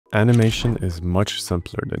Animation is much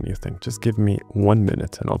simpler than you think. Just give me 1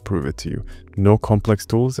 minute and I'll prove it to you. No complex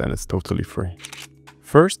tools and it's totally free.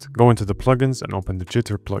 First, go into the plugins and open the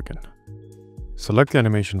Jitter plugin. Select the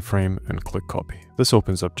animation frame and click copy. This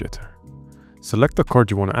opens up Jitter. Select the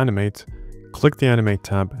card you want to animate, click the Animate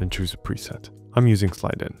tab and choose a preset. I'm using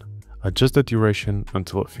Slide In. Adjust the duration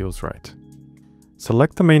until it feels right.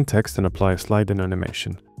 Select the main text and apply a Slide In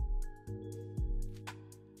animation.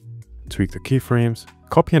 Tweak the keyframes,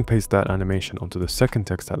 copy and paste that animation onto the second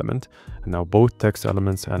text element, and now both text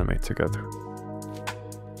elements animate together.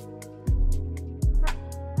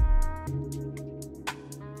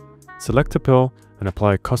 Select a pill and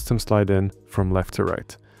apply a custom slide in from left to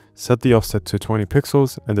right. Set the offset to 20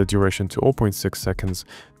 pixels and the duration to 0.6 seconds.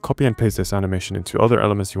 Copy and paste this animation into other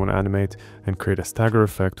elements you want to animate and create a stagger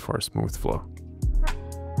effect for a smooth flow.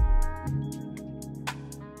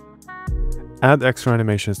 Add extra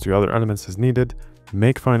animations to other elements as needed,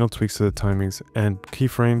 make final tweaks to the timings and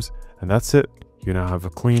keyframes, and that's it. You now have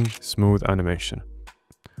a clean, smooth animation.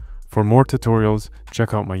 For more tutorials,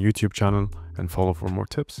 check out my YouTube channel and follow for more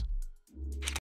tips.